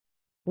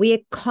We are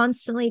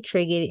constantly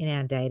triggered in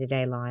our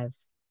day-to-day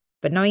lives,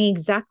 but knowing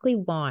exactly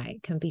why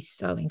can be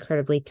so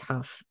incredibly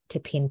tough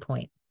to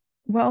pinpoint.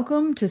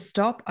 Welcome to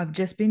Stop, I've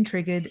Just Been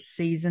Triggered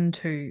Season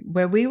 2,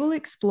 where we will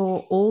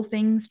explore all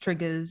things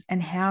triggers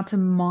and how to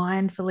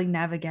mindfully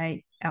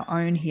navigate our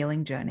own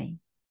healing journey.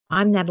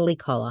 I'm Natalie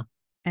Collar.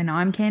 And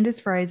I'm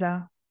Candice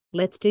Fraser.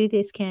 Let's do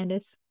this,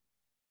 Candice.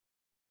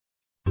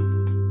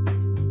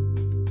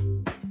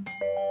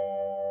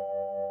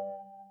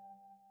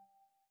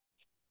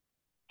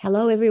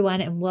 Hello,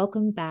 everyone, and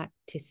welcome back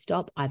to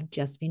Stop, I've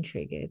Just Been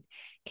Triggered.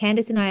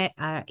 Candice and I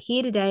are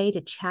here today to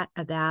chat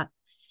about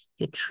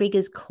your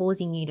triggers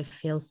causing you to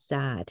feel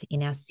sad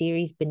in our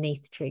series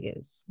Beneath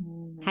Triggers.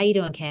 How you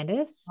doing,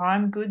 Candice?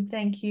 I'm good,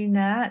 thank you,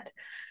 Nat.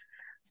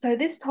 So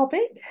this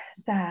topic,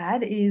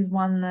 sad, is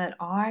one that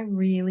I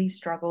really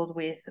struggled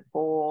with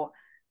for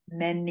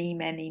many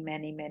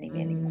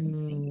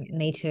years.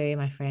 Me too,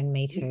 my friend,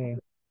 me too.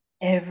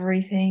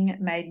 Everything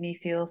made me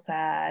feel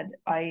sad.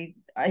 I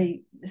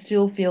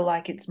still feel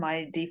like it's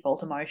my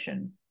default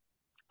emotion.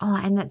 Oh,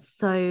 and that's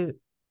so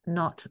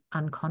not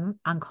uncommon,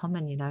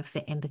 for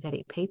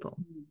empathetic people.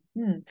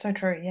 So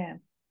true, yeah.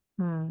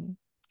 Mm.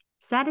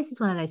 Sadness is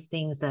one of those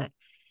things that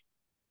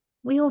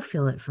we all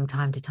feel it from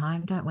time to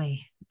time, don't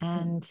we?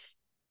 And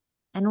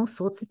all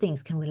sorts of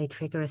things can really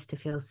trigger us to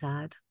feel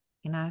sad.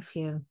 If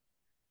you're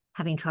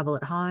having trouble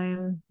at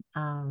home,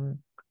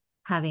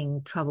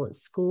 having trouble at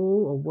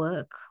school or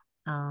work,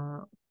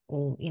 or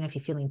if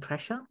you're feeling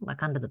pressure,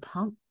 like under the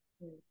pump,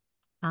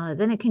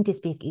 then it can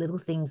just be little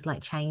things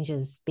like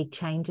changes, big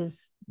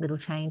changes, little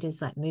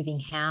changes like moving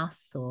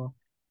house or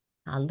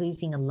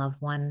losing a loved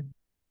one.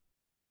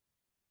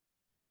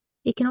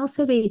 It can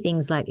also be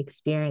things like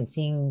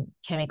experiencing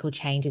chemical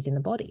changes in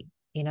the body,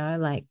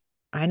 like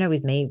I know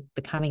with me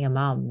becoming a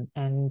mum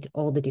and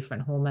all the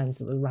different hormones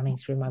that were running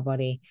through my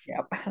body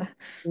Yep.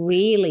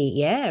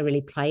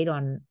 really played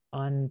on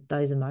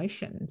those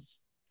emotions.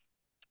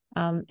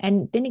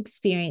 And then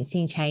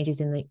experiencing changes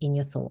in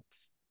your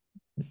thoughts.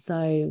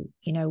 So,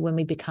 when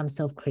we become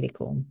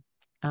self-critical,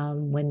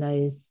 when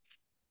those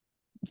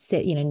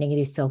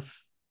negative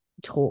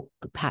self-talk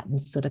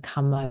patterns sort of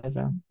come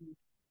over,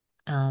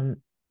 um,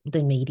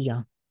 the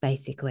media,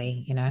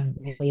 basically,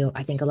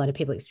 I think a lot of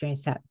people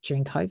experienced that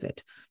during COVID.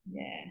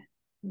 Yeah.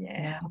 You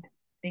Yeah. know? I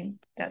think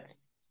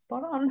that's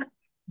spot on.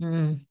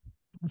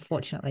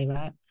 Unfortunately,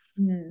 right?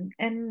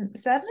 And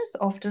sadness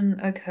often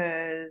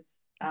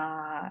occurs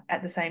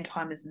at the same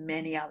time as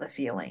many other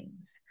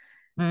feelings.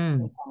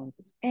 Mm, Sometimes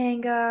it's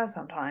anger,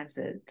 sometimes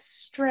it's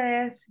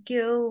stress,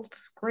 guilt,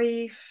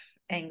 grief,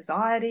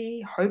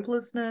 anxiety,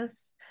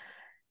 hopelessness.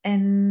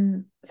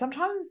 And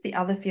sometimes the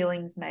other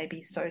feelings may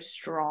be so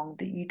strong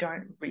that you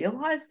don't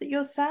realize that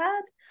you're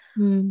sad.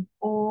 mm,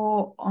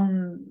 Or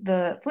on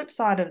the flip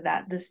side of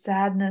that, the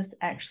sadness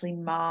actually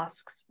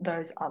masks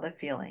those other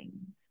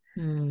feelings.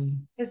 mm.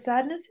 So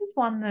sadness is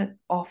one that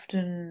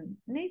often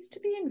needs to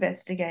be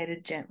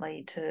investigated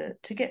gently to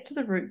get to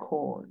the root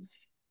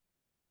cause.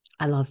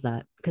 I love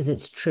that because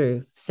it's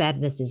true.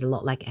 Sadness is a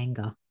lot like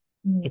anger.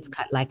 It's Mm,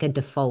 kind of like a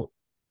default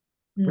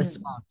mm,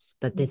 response,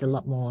 but mm, there's a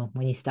lot more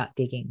when you start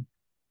digging.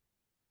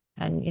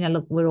 And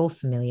look, we're all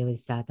familiar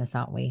with sadness,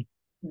 aren't we?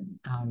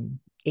 mm,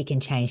 It can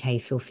change how you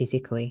feel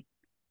physically.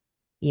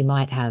 You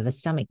might have a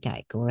stomach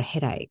ache or a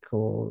headache,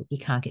 or you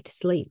can't get to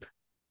sleep.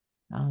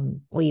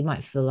 Or you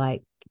might feel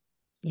like,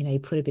 you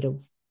put a bit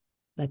of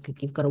like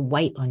you've got a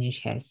weight on your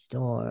chest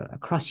or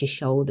across your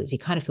shoulders. You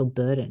kind of feel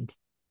burdened.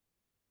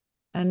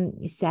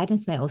 And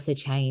sadness may also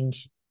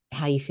change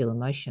how you feel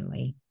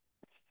emotionally.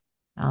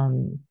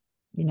 Um,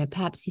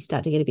 perhaps you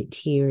start to get a bit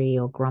teary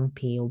or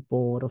grumpy or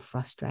bored or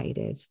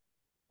frustrated,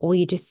 or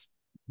you just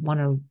want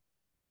to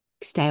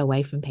stay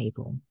away from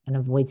people and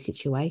avoid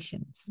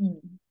situations. mm,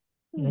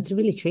 It's mm. a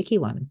really tricky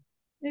one.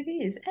 It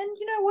is. And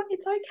you know what?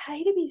 It's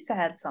okay to be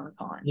sad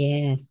sometimes.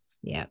 Yes.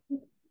 Yeah.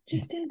 It's Yeah.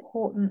 just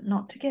important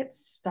not to get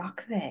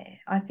stuck there.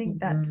 I think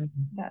that's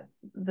Mm,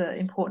 that's the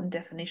important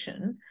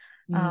definition.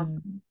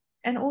 Um, mm,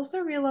 and also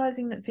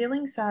realizing that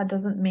feeling sad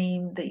doesn't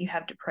mean that you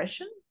have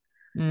depression.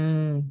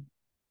 mm.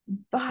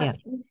 But Yeah.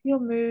 if your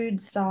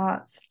mood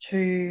starts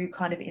to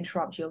kind of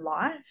interrupt your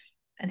life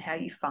and how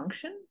you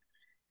function,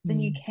 then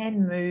you Mm,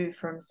 can move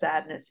from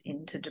sadness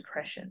into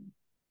depression.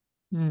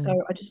 mm,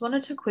 So I just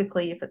wanted to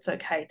quickly, if it's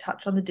okay,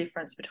 touch on the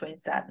difference between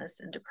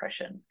sadness and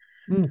depression.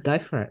 go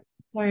for it.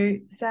 So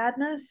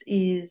sadness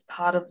is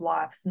part of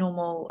life's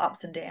normal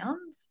ups and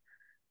downs,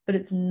 but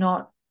it's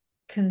not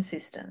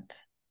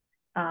consistent.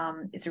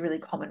 It's a really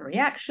common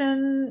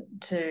reaction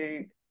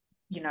to,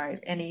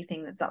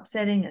 anything that's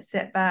upsetting, a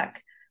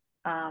setback.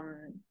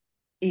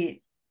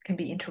 It can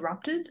be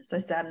interrupted. So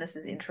sadness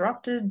is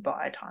interrupted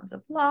by times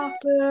of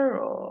laughter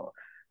or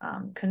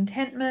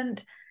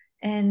contentment.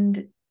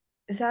 And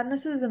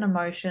sadness is an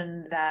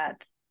emotion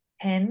that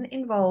can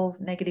involve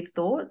negative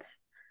thoughts,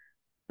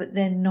 but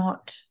they're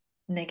not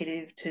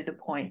negative to the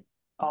point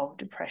of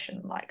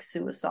depression, like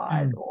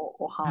suicide Mm,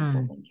 or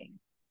harmful mm, thinking.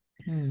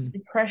 mm,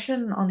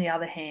 Depression, on the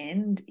other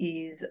hand,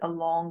 is a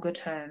longer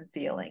term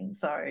feeling.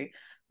 So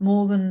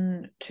more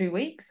than 2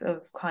 weeks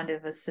of kind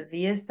of a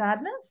severe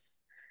sadness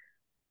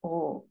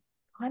or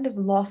kind of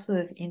loss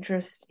of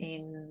interest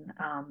in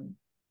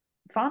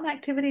fun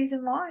activities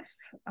in life.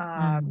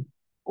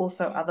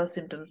 Also, other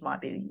symptoms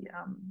might be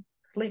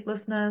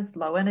sleeplessness,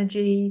 low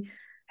energy,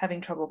 having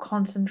trouble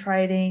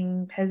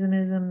concentrating,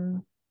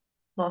 pessimism,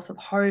 loss of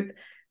hope,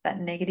 that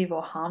negative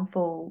or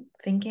harmful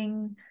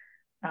thinking,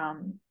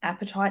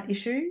 appetite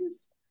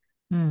issues.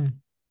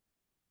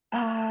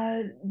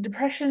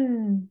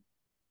 Depression,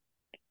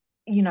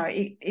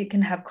 it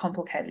can have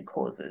complicated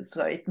causes.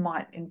 So it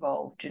might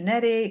involve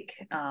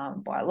genetic,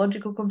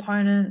 biological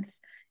components.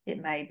 It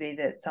may be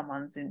that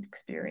someone's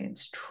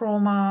experienced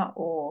trauma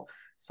or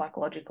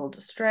psychological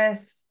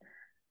distress.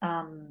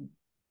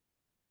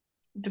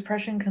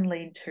 Depression can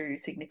lead to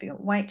significant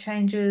weight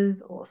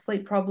changes or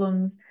sleep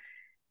problems.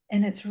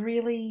 And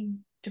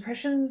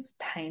depression's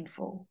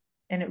painful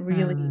and it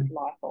really is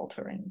life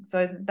altering.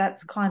 So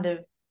that's kind of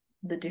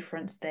the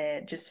difference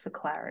there, just for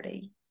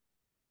clarity.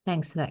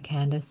 Thanks for that,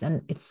 Candice.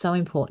 And it's so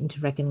important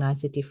to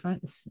recognize the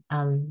difference.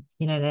 In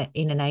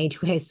an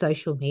age where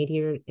social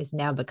media has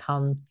now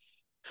become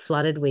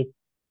flooded with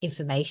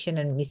information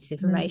and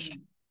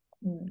misinformation,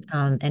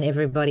 and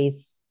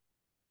everybody's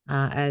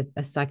a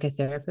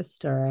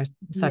psychotherapist or a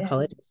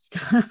psychologist.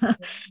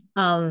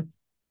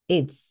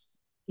 It's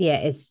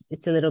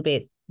a little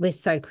bit, we're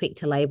so quick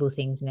to label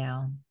things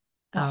now.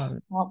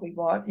 Aren't we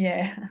what?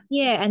 Yeah.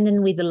 Yeah. And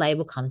then with the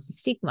label comes the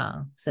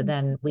stigma. So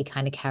then we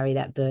kind of carry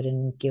that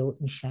burden, guilt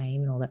and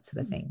shame and all that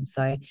sort of thing.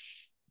 So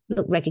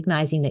look,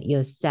 recognizing that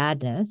your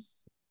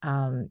sadness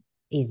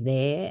is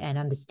there and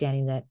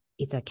understanding that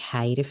it's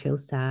okay to feel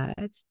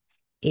sad,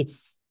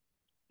 is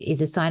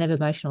a sign of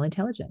emotional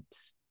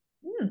intelligence.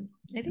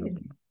 It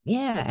is.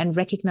 Yeah. And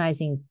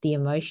recognizing the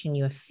emotion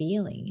you're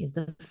feeling is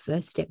the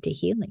first step to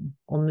healing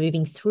or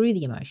moving through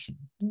the emotion.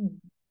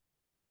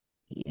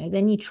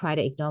 Then you try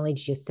to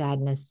acknowledge your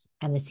sadness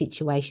and the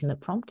situation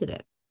that prompted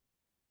it.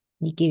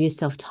 You give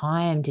yourself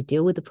time to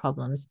deal with the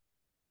problems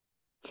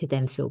to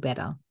then feel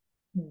better.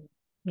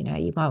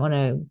 You might want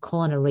to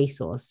call on a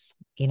resource,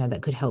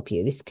 that could help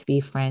you. This could be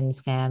friends,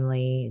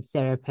 family,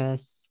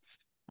 therapists,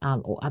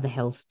 or other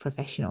health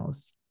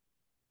professionals.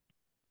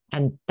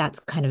 And that's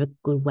kind of a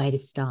good way to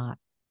start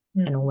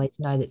and always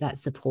know that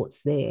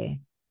support's there.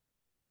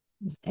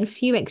 A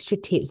few extra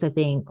tips, I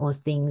think, or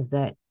things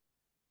that,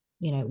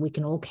 we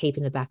can all keep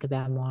in the back of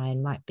our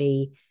mind might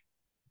be,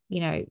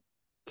 to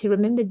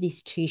remember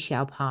this too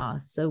shall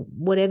pass. So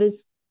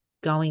whatever's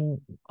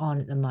going on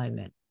at the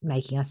moment,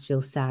 making us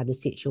feel sad, the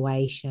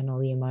situation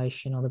or the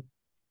emotion or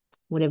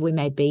whatever we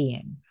may be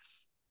in,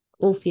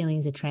 all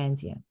feelings are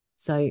transient.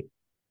 So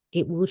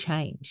it will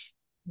change.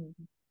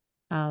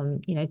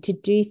 To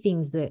do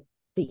things that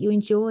you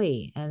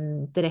enjoy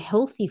and that are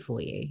healthy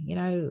for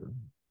you.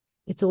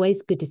 It's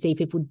always good to see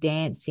people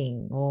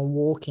dancing or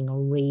walking or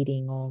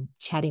reading or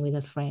chatting with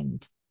a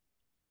friend.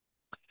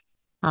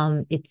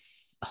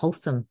 It's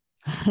wholesome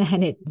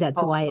and that's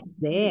why it's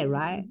there,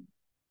 right?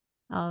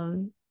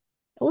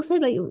 Also,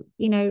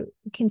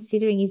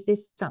 considering, is there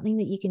something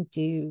that you can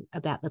do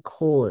about the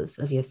cause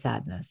of your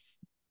sadness?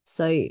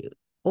 So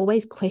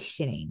always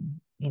questioning,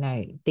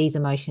 these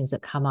emotions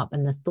that come up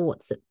and the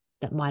thoughts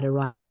that might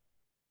arise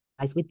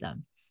with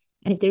them.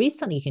 And if there is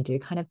something you can do,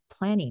 kind of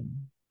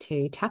planning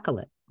to tackle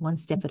it one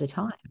step at a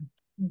time.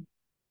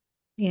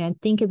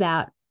 Think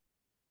about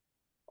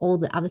all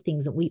the other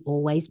things that we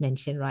always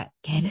mention, right,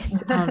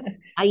 Candice?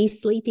 Are you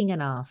sleeping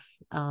enough?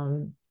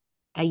 Are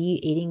you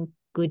eating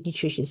good,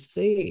 nutritious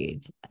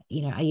food? Are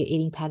your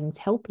eating patterns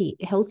healthy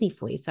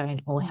for you,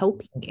 or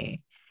helping you?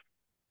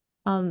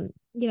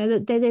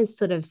 There's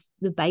sort of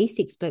the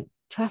basics, but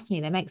trust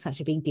me, they make such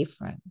a big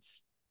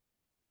difference.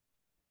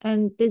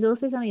 And there's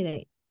also something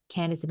that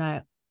Candice and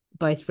I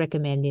both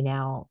recommend in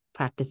our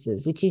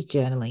practices, which is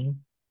journaling.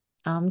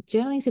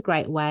 Journaling is a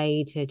great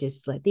way to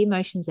just let the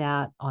emotions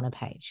out on a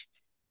page.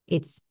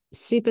 It's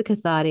super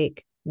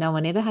cathartic. No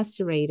one ever has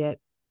to read it.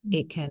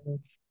 It can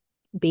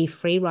be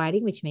free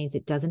writing, which means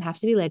it doesn't have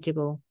to be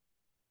legible.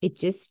 It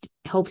just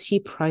helps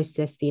you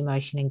process the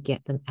emotion and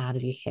get them out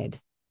of your head.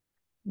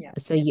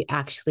 So you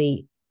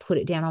actually put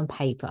it down on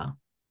paper.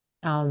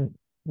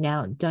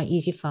 Now, don't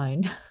use your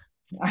phone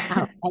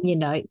and your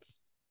notes.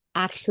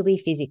 Actually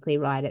physically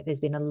write it. There's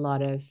been a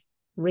lot of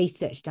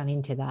research done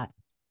into that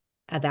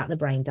about the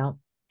brain dump,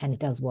 and it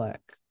does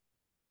work.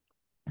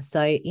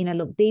 So,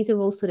 look, these are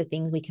all sort of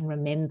things we can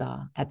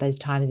remember at those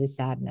times of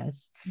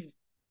sadness,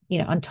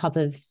 on top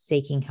of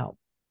seeking help.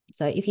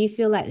 So if you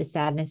feel like the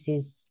sadness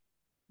is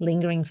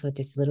lingering for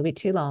just a little bit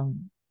too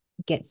long,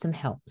 get some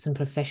help, some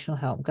professional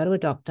help. Go to a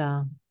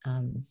doctor,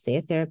 see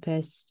a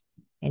therapist,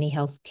 any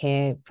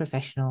healthcare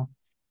professional.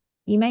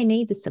 You may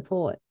need the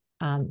support.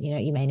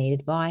 You may need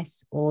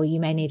advice or you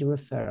may need a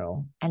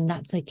referral, and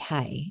that's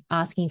okay.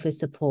 Asking for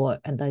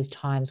support at those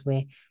times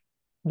where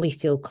we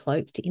feel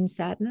cloaked in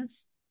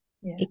sadness,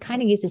 it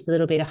kind of gives us a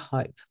little bit of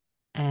hope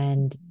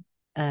and,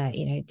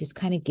 just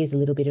kind of gives a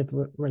little bit of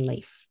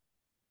relief.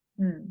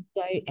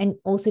 So, and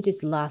also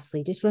just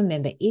lastly, just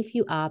remember, if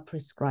you are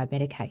prescribed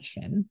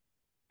medication,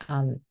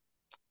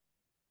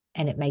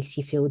 and it makes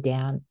you feel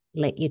down,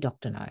 let your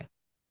doctor know.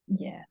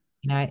 Yeah.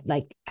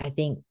 Like I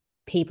think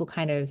people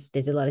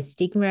there's a lot of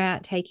stigma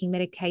out taking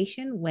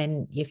medication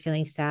when you're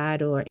feeling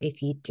sad, or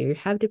if you do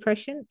have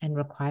depression and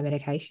require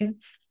medication,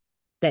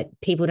 that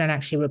people don't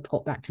actually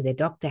report back to their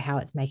doctor how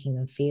it's making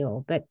them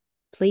feel. But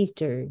please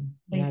do,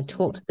 Please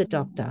talk do. to the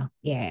doctor.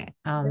 Yeah.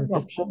 There's Before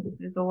options.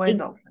 There's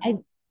always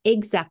options.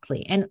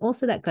 exactly. And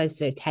also that goes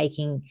for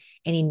taking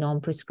any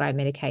non-prescribed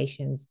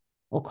medications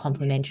or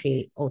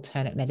complementary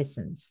alternate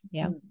medicines.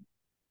 Yeah.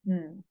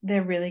 Mm.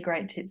 They're really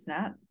great tips,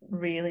 Nat.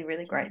 Really,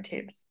 really great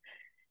tips.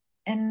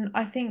 And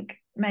I think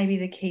maybe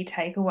the key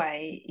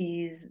takeaway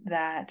is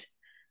that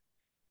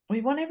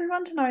we want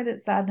everyone to know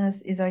that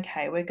sadness is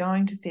okay. We're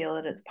going to feel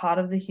it. It's part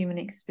of the human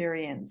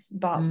experience,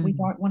 but we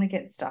don't want to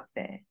get stuck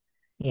there.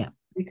 Yeah.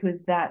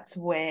 Because that's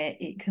where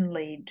it can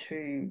lead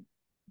to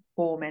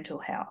poor mental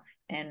health.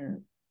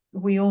 And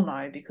we all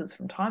know, because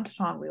from time to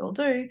time we all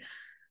do,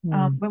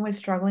 when we're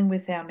struggling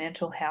with our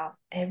mental health,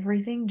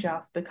 everything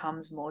just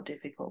becomes more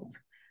difficult.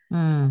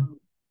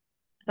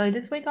 So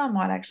this week I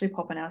might actually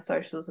pop in our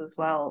socials as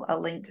well a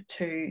link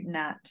to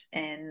Nat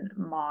and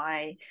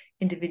my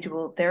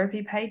individual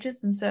therapy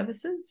pages and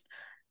services,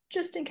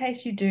 just in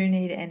case you do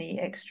need any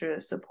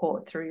extra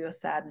support through your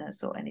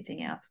sadness or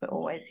anything else. We're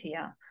always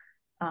here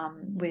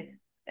with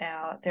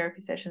our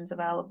therapy sessions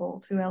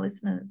available to our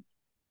listeners.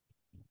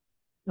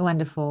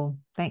 Wonderful.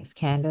 Thanks,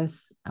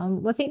 Candice.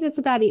 Well, I think that's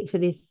about it for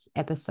this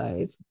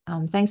episode.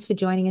 Thanks for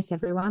joining us,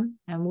 everyone.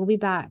 And we'll be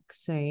back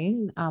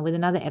soon with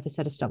another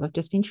episode of Stop, I've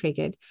Just Been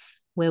Triggered,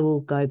 where we'll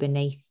go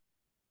beneath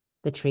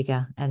the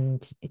trigger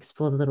and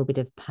explore the little bit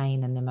of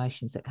pain and the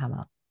emotions that come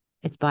up.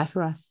 It's bye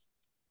for us.